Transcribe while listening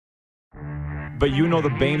But you know the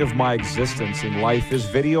bane of my existence in life is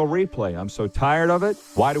video replay. I'm so tired of it.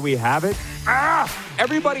 Why do we have it?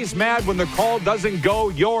 Everybody's mad when the call doesn't go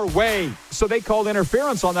your way. So they called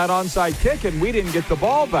interference on that onside kick, and we didn't get the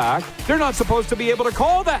ball back. They're not supposed to be able to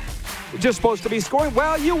call that. We're just supposed to be scoring.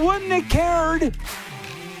 Well, you wouldn't have cared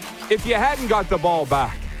if you hadn't got the ball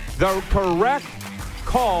back. The correct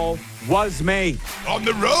call was made. On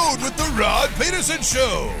the road with the Rod Peterson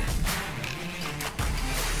Show.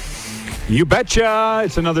 You betcha.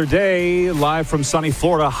 It's another day live from sunny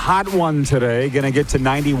Florida. Hot one today. Going to get to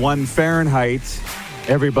 91 Fahrenheit.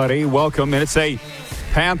 Everybody, welcome. And it's a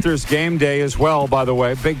Panthers game day as well, by the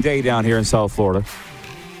way. Big day down here in South Florida.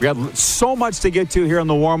 We got so much to get to here in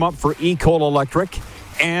the warm-up for Ecol Electric.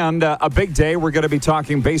 And a big day. We're going to be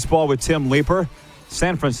talking baseball with Tim Leeper,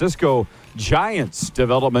 San Francisco Giants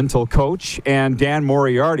developmental coach, and Dan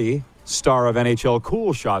Moriarty, star of NHL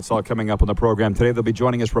Cool Shots, all coming up on the program today. They'll be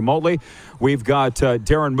joining us remotely. We've got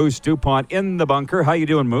Darren Moose DuPont in the bunker. How you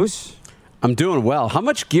doing, Moose? I'm doing well. How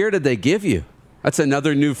much gear did they give you? That's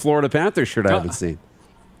another new Florida Panthers shirt I haven't seen.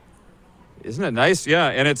 Isn't it nice? Yeah,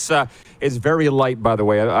 and it's very light, by the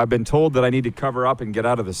way. I've been told that I need to cover up and get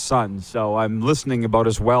out of the sun, so I'm listening about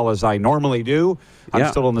as well as I normally do. I'm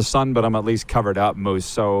still in the sun, but I'm at least covered up, Moose.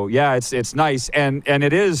 So, yeah, it's nice, and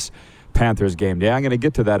it is Panthers game day. I'm going to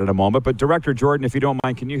get to that in a moment. But Director Jordan, if you don't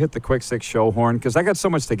mind, can you hit the quick six show horn? Because I got so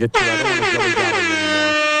much to get to. I don't want to dilly-dally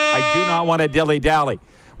anymore. I do not want to dilly-dally.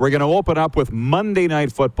 We're going to open up with Monday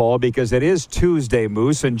Night Football because it is Tuesday,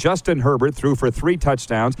 Moose, and Justin Herbert threw for 3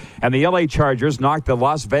 touchdowns, and the LA Chargers knocked the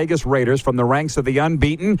Las Vegas Raiders from the ranks of the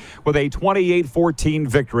unbeaten with a 28-14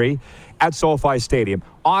 victory at SoFi Stadium.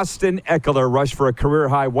 Austin Eckler rushed for a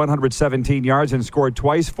career-high 117 yards and scored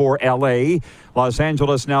twice for LA. Los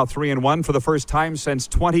Angeles now 3-1 for the first time since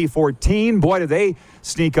 2014. Boy, did they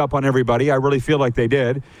sneak up on everybody. I really feel like they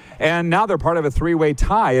did. And now they're part of a 3-way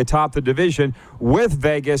tie atop the division with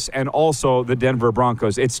Vegas and also the Denver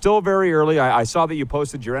Broncos. It's still very early. I saw that you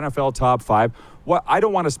posted your NFL top 5. Well, I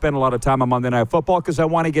don't want to spend a lot of time on Monday Night Football because I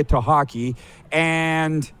want to get to hockey.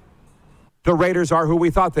 And the Raiders are who we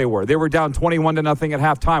thought they were. They were down 21-0 at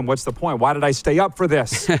halftime. What's the point? Why did I stay up for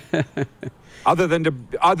this? Other than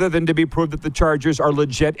to be proved that the Chargers are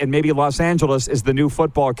legit and maybe Los Angeles is the new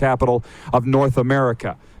football capital of North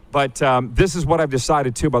America. But this is what I've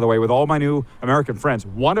decided, too, by the way, with all my new American friends,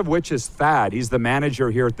 one of which is Thad. He's the manager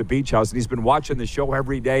here at the Beach House, and he's been watching the show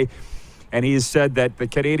every day. And he's said that the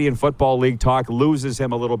Canadian Football League talk loses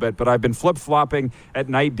him a little bit. But I've been flip-flopping at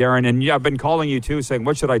night, Darren, and I've been calling you, too, saying,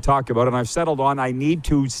 what should I talk about? And I've settled on I need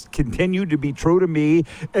to continue to be true to me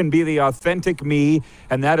and be the authentic me,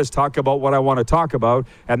 and that is talk about what I want to talk about,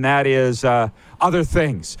 and that is other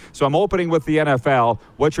things. So I'm opening with the NFL.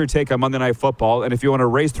 What's your take on Monday Night Football? And if you want to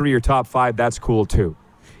race through your top 5, that's cool, too.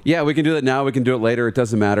 Yeah, we can do that now. We can do it later. It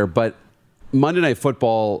doesn't matter. But Monday Night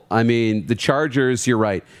Football, I mean, the Chargers, you're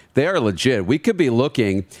right. They are legit. We could be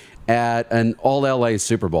looking at an all-LA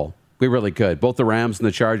Super Bowl. We really could. Both the Rams and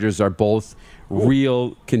the Chargers are both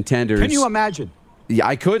real contenders. Can you imagine? Yeah,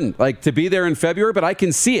 I couldn't. Like, to be there in February, but I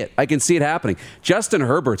can see it. I can see it happening. Justin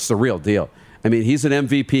Herbert's the real deal. I mean, he's an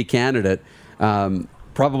MVP candidate.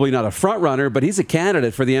 Probably not a front runner, but he's a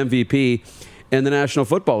candidate for the MVP in the National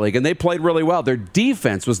Football League. And they played really well. Their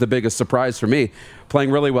defense was the biggest surprise for me,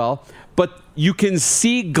 playing really well. But you can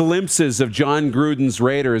see glimpses of John Gruden's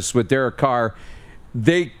Raiders with Derek Carr.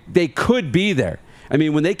 They could be there. I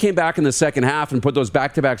mean, when they came back in the second half and put those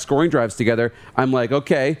back-to-back scoring drives together, I'm like,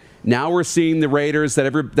 okay, now we're seeing the Raiders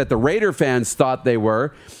that the Raider fans thought they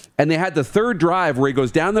were. And they had the third drive where he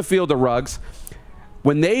goes down the field to Ruggs.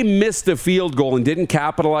 When they missed the field goal and didn't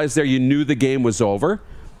capitalize there, you knew the game was over.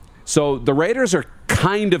 So the Raiders are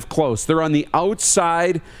kind of close. They're on the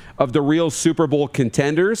outside of the real Super Bowl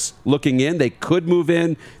contenders looking in. They could move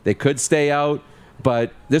in. They could stay out.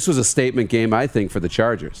 But this was a statement game, I think, for the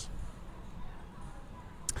Chargers.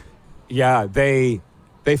 Yeah, they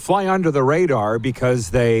fly under the radar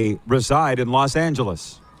because they reside in Los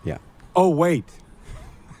Angeles. Yeah. Oh, wait.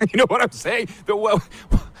 You know what I'm saying?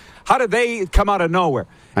 How did they come out of nowhere?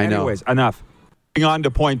 I know. Anyways, enough. Moving on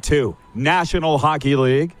to point 2. National Hockey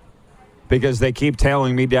League. Because they keep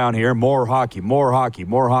tailing me down here. More hockey, more hockey,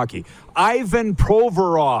 more hockey. Ivan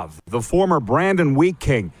Provorov, the former Brandon Wheat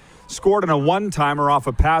King, scored on a one-timer off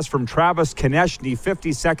a pass from Travis Konechny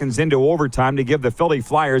 50 seconds into overtime to give the Philly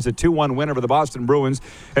Flyers a 2-1 win over the Boston Bruins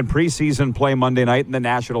in preseason play Monday night in the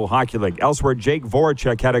National Hockey League. Elsewhere, Jake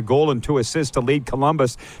Voracek had a goal and 2 assists to lead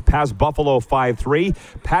Columbus past Buffalo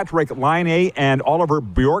 5-3. Patrick Laine and Oliver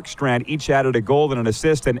Bjorkstrand each added a goal and an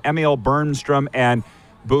assist, and Emil Bernstrom and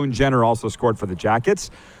Boone Jenner also scored for the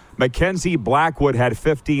Jackets. Mackenzie Blackwood had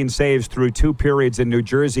 15 saves through 2 periods in New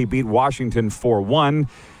Jersey, beat Washington 4-1.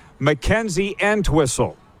 Mackenzie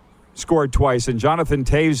Entwistle scored twice, and Jonathan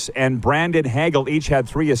Taves and Brandon Hagel each had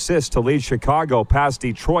 3 assists to lead Chicago past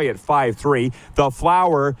Detroit at 5-3. The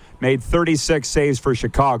Flower made 36 saves for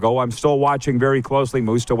Chicago. I'm still watching very closely,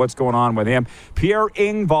 Moose, to what's going on with him. Pierre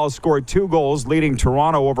Engvall scored 2 goals, leading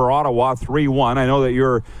Toronto over Ottawa 3-1. I know that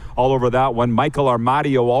you're all over that one. Michael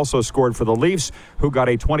Armadio also scored for the Leafs, who got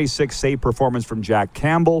a 26-save performance from Jack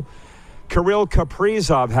Campbell. Kirill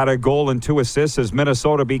Kaprizov had a goal and 2 assists as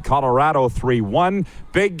Minnesota beat Colorado 3-1.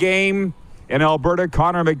 Big game in Alberta.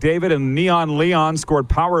 Connor McDavid and Neon Leon scored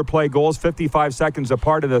power play goals 55 seconds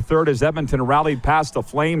apart in the third as Edmonton rallied past the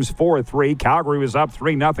Flames 4-3. Calgary was up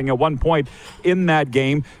 3-0 at one point in that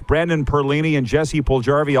game. Brandon Perlini and Jesse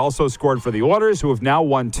Puljujarvi also scored for the Oilers, who have now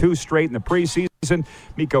won 2 straight in the preseason.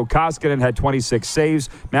 Mikko Koskinen had 26 saves.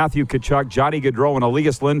 Matthew Tkachuk, Johnny Gaudreau, and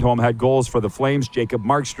Elias Lindholm had goals for the Flames. Jacob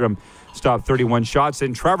Markstrom stopped 31 shots,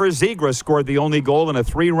 and Trevor Zegras scored the only goal in a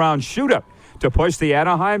 3-round shootout to push the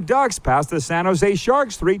Anaheim Ducks past the San Jose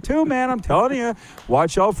Sharks 3-2. Man, I'm telling you,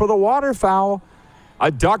 watch out for the waterfowl. A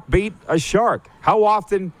duck beat a shark. How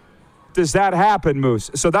often does that happen, Moose?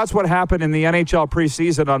 So that's what happened in the NHL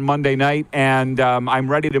preseason on Monday night, and I'm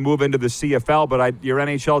ready to move into the CFL, but your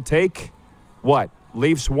NHL take? What?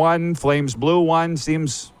 Leafs 1, Flames blue 1,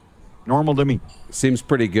 seems normal to me. Seems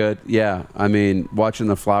pretty good. Yeah. I mean, watching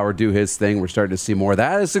the Flower do his thing, we're starting to see more of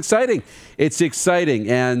that. It's exciting. It's exciting.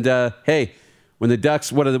 And, hey, when the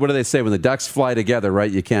Ducks, what do they say? When the Ducks fly together,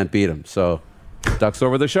 right, you can't beat them. So, Ducks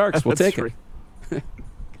over the Sharks. We'll take it.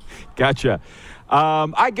 Gotcha.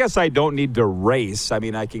 I guess I don't need to race. I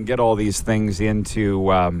mean, I can get all these things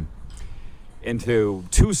into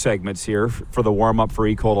 2 segments here for the warm-up for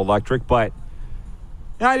Ecold Electric, but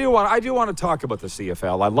I do want to talk about the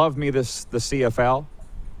CFL. I love the CFL.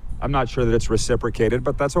 I'm not sure that it's reciprocated,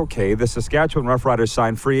 but that's okay. The Saskatchewan Roughriders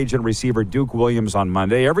signed free agent receiver Duke Williams on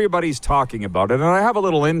Monday. Everybody's talking about it, and I have a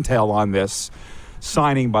little intel on this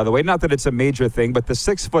signing, by the way. Not that it's a major thing, but the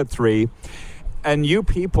 6'3", and you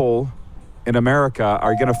people in America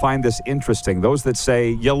are going to find this interesting. Those that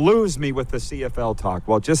say, you lose me with the CFL talk.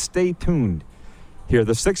 Well, just stay tuned. Here,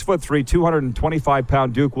 the 6'3",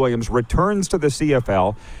 225-pound Duke Williams returns to the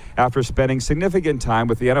CFL after spending significant time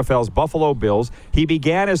with the NFL's Buffalo Bills. He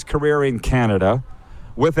began his career in Canada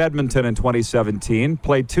with Edmonton in 2017,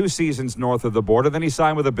 played 2 seasons north of the border, then he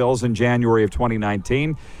signed with the Bills in January of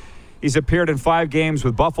 2019. He's appeared in 5 games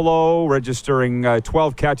with Buffalo, registering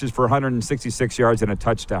 12 catches for 166 yards and a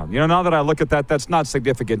touchdown. You know, now that I look at that, that's not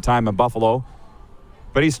significant time in Buffalo.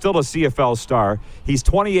 But he's still a CFL star. He's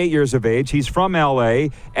 28 years of age. He's from L.A.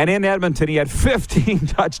 And in Edmonton, he had 15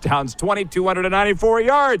 touchdowns, 2,294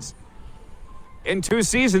 yards in 2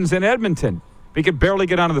 seasons in Edmonton. He could barely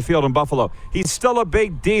get onto the field in Buffalo. He's still a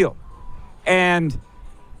big deal. And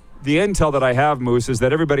the intel that I have, Moose, is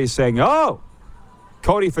that everybody's saying, oh,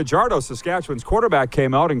 Cody Fajardo, Saskatchewan's quarterback,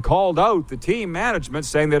 came out and called out the team management,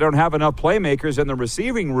 saying they don't have enough playmakers in the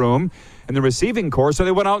receiving room, in the receiving corps, so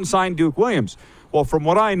they went out and signed Duke Williams. Well, from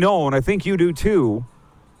what I know, and I think you do too,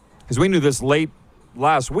 because we knew this late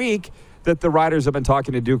last week, that the Riders have been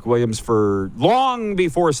talking to Duke Williams for long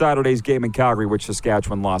before Saturday's game in Calgary, which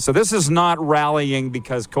Saskatchewan lost. So this is not rallying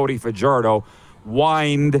because Cody Fajardo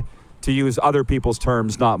whined, to use other people's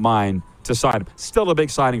terms, not mine, to sign him. Still a big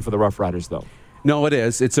signing for the Rough Riders, though. No, it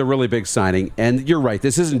is. It's a really big signing. And you're right.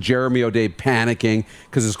 This isn't Jeremy O'Day panicking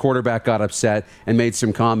because his quarterback got upset and made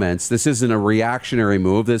some comments. This isn't a reactionary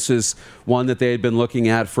move. This is one that they had been looking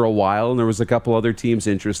at for a while, and there was a couple other teams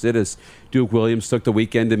interested as Duke Williams took the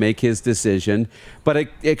weekend to make his decision. But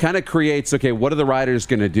it kind of creates, okay, what are the Riders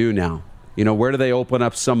going to do now? You know, where do they open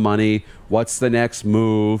up some money? What's the next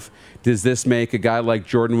move? Does this make a guy like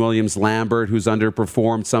Jordan Williams-Lambert, who's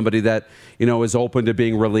underperformed, somebody that, you know, is open to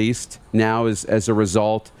being released now as a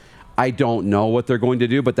result? I don't know what they're going to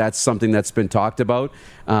do, but that's something that's been talked about.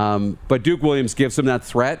 But Duke Williams gives them that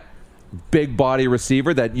threat. Big body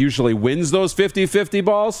receiver that usually wins those 50-50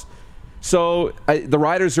 balls. So the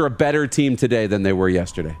Riders are a better team today than they were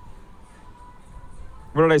yesterday.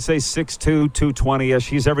 What did I say? 6'2", 220-ish.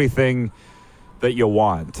 He's everything that you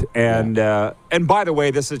want. And and by the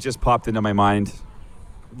way, this has just popped into my mind.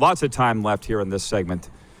 Lots of time left here in this segment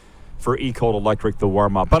for Ecold Electric, the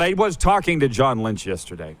warm-up. But I was talking to John Lynch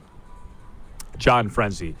yesterday. John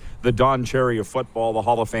Frenzy, the Don Cherry of football, the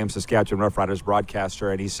Hall of Fame Saskatchewan Roughriders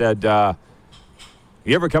broadcaster. And he said,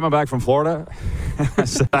 you ever coming back from Florida? I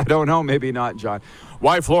said, I don't know. Maybe not, John.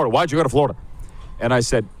 Why Florida? Why'd you go to Florida? And I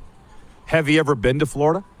said, have you ever been to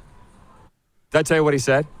Florida? Did I tell you what he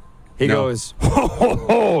said? He goes,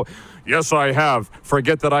 Yes, I have.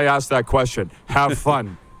 Forget that I asked that question. Have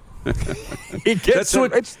fun. It's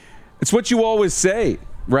what you always say,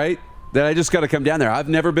 right? That I just got to come down there. I've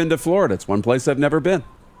never been to Florida. It's one place I've never been.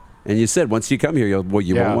 And you said once you come here, you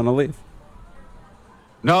won't want to leave.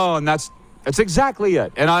 No, and that's exactly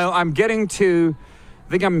it. And I'm getting to, I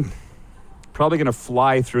think I'm probably going to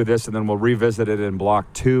fly through this, and then we'll revisit it in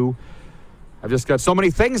Block 2. I've just got so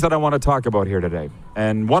many things that I want to talk about here today,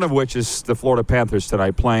 and one of which is the Florida Panthers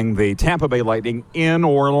tonight playing the Tampa Bay Lightning in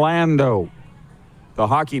Orlando. The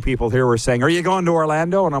hockey people here were saying, are you going to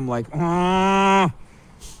Orlando? And I'm like, man,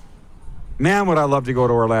 would I love to go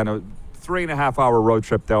to Orlando. 3.5-hour road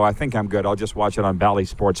trip, though. I think I'm good. I'll just watch it on Bally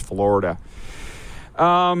Sports Florida.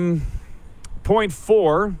 Point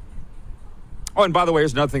 4. Oh, and by the way,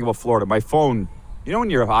 here's another thing about Florida. My phone, you know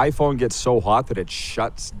when your iPhone gets so hot that it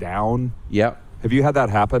shuts down? Yep. Have you had that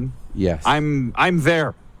happen? Yes. I'm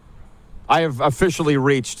there. I have officially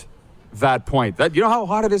reached that point. You know how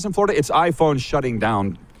hot it is in Florida? It's iPhone shutting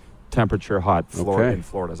down temperature hot in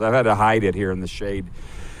Florida. So I've had to hide it here in the shade.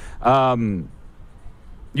 You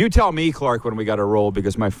tell me, Clark, when we got to roll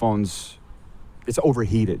because my phone's it's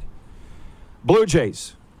overheated. Blue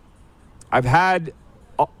Jays. I've had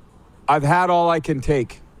all I can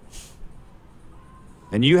take.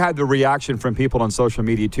 And you had the reaction from people on social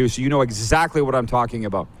media too, so you know exactly what I'm talking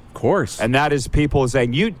about. Of course. And that is people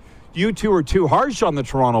saying, you two are too harsh on the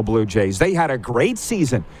Toronto Blue Jays. They had a great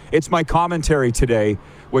season. It's my commentary today,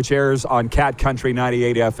 which airs on Cat Country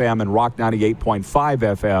 98 FM and Rock 98.5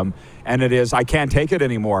 FM. And it is, I can't take it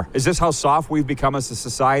anymore. Is this how soft we've become as a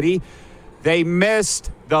society? They missed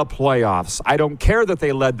the playoffs. I don't care that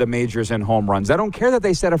they led the majors in home runs. I don't care that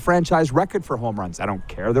they set a franchise record for home runs. I don't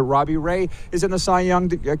care that Robbie Ray is in the Cy Young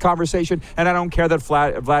conversation. And I don't care that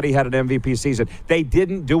Vladdy had an MVP season. They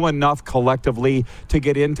didn't do enough collectively to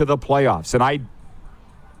get into the playoffs. And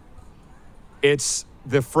it's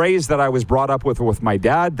the phrase that I was brought up with my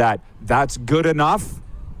dad, that's good enough.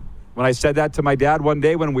 When I said that to my dad one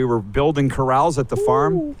day when we were building corrals at the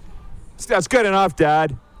farm, that's good enough,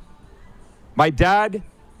 Dad. My dad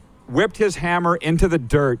whipped his hammer into the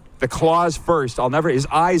dirt, the claws first. His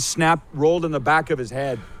eyes snapped, rolled in the back of his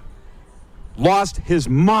head. Lost his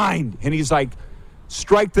mind. And he's like,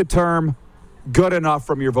 strike the term good enough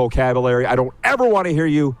from your vocabulary. I don't ever want to hear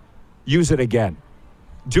you use it again.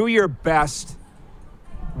 Do your best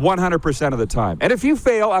 100% of the time. And if you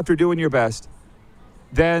fail after doing your best,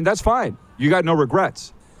 then that's fine. You got no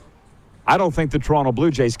regrets. I don't think the Toronto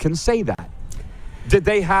Blue Jays can say that. Did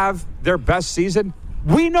they have their best season?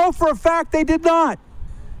 We know for a fact they did not.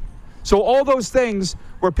 So all those things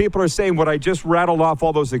where people are saying what I just rattled off,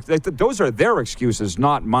 all those are their excuses,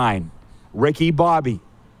 not mine. Ricky Bobby,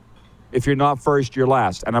 if you're not first, you're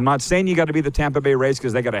last. And I'm not saying you got to be the Tampa Bay Rays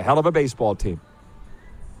because they got a hell of a baseball team.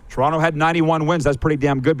 Toronto had 91 wins. That's pretty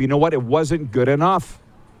damn good. But you know what? It wasn't good enough.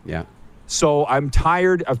 Yeah. So I'm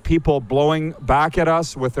tired of people blowing back at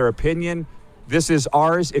us with their opinion. This is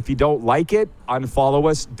ours. If you don't like it, unfollow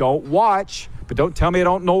us. Don't watch. But don't tell me I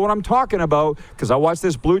don't know what I'm talking about because I watched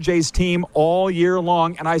this Blue Jays team all year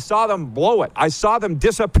long, and I saw them blow it. I saw them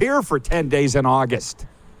disappear for 10 days in August.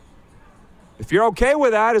 If you're okay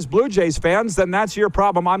with that as Blue Jays fans, then that's your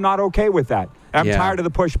problem. I'm not okay with that. I'm tired of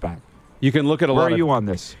the pushback. You can look at Where are you on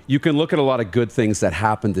this? You can look at a lot of good things that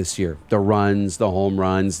happened this year. The runs, the home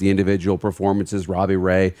runs, the individual performances, Robbie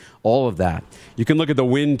Ray, all of that. You can look at the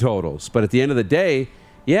win totals. But at the end of the day,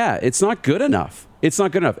 it's not good enough. It's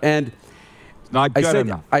not good enough. And not good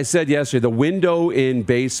enough. I said yesterday, the window in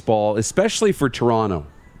baseball, especially for Toronto,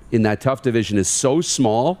 in that tough division is so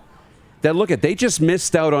small that, they just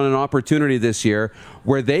missed out on an opportunity this year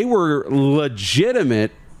where they were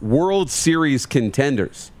legitimate World Series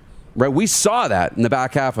contenders. Right, we saw that in the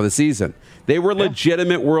back half of the season. They were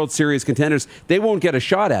legitimate World Series contenders. They won't get a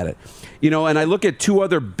shot at it. And I look at two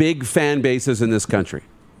other big fan bases in this country,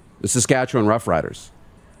 the Saskatchewan Roughriders.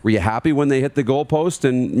 Were you happy when they hit the goalpost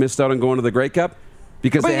and missed out on going to the Grey Cup?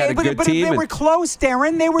 Because they had a good team. They were close,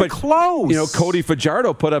 Darren. They were close. Cody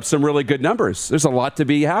Fajardo put up some really good numbers. There's a lot to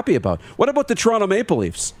be happy about. What about the Toronto Maple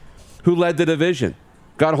Leafs, who led the division,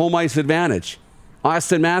 got home ice advantage?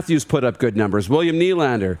 Austin Matthews put up good numbers. William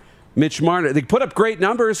Nylander, Mitch Marner, they put up great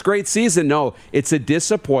numbers, great season. No, it's a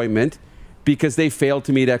disappointment because they failed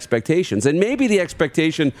to meet expectations. And maybe the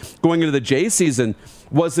expectation going into the Jays season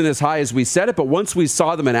wasn't as high as we said it, but once we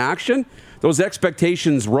saw them in action, those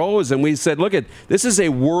expectations rose and we said, this is a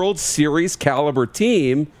World Series caliber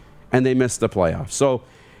team, and they missed the playoffs. So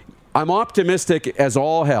I'm optimistic as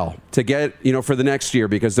all hell to get, for the next year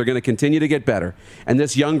because they're going to continue to get better. And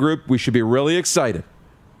this young group, we should be really excited.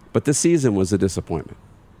 But the season was a disappointment.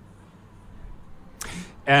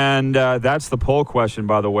 And that's the poll question,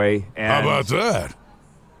 by the way. And How about that?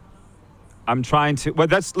 I'm trying to. Well,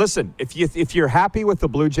 listen. If you're happy with the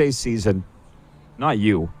Blue Jays season, not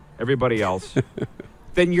you, everybody else,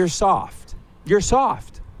 then you're soft. You're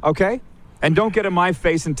soft, okay? And don't get in my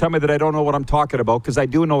face and tell me that I don't know what I'm talking about, because I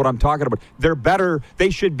do know what I'm talking about. They're better. They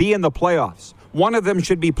should be in the playoffs. One of them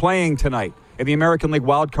should be playing tonight in the American League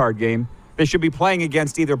wildcard game. They should be playing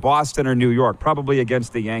against either Boston or New York, probably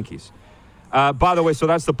against the Yankees. By the way, so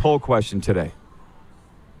that's the poll question today.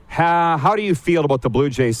 How do you feel about the Blue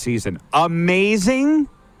Jays season? Amazing,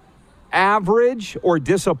 average, or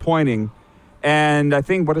disappointing? And I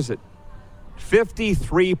think,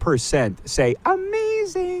 53% say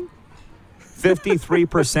amazing.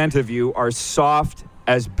 53% of you are soft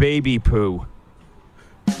as baby poo.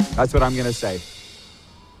 That's what I'm going to say.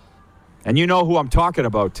 And you know who I'm talking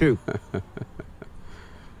about, too.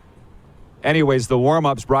 Anyways, the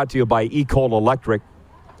warm-up's brought to you by Ecol Electric.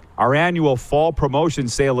 Our annual fall promotion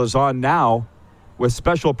sale is on now with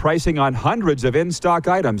special pricing on hundreds of in-stock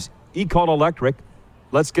items. Ecol Electric,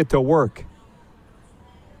 let's get to work.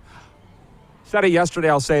 Said it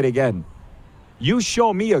yesterday, I'll say it again. You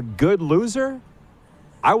show me a good loser,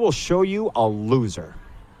 I will show you a loser.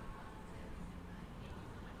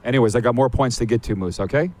 Anyways, I got more points to get to, Moose,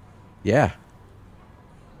 okay? Yeah.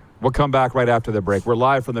 We'll come back right after the break. We're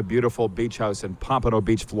live from the beautiful beach house in Pompano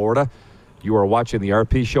Beach, Florida. You are watching the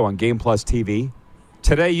RP Show on Game Plus TV.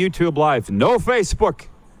 Today, YouTube Live, no Facebook,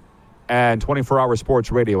 and 24-hour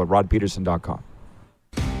sports radio at rodpeterson.com.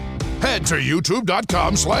 Head to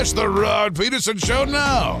youtube.com/The Rod Peterson Show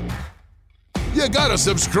now. You gotta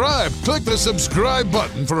subscribe. Click the subscribe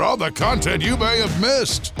button for all the content you may have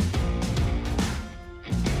missed.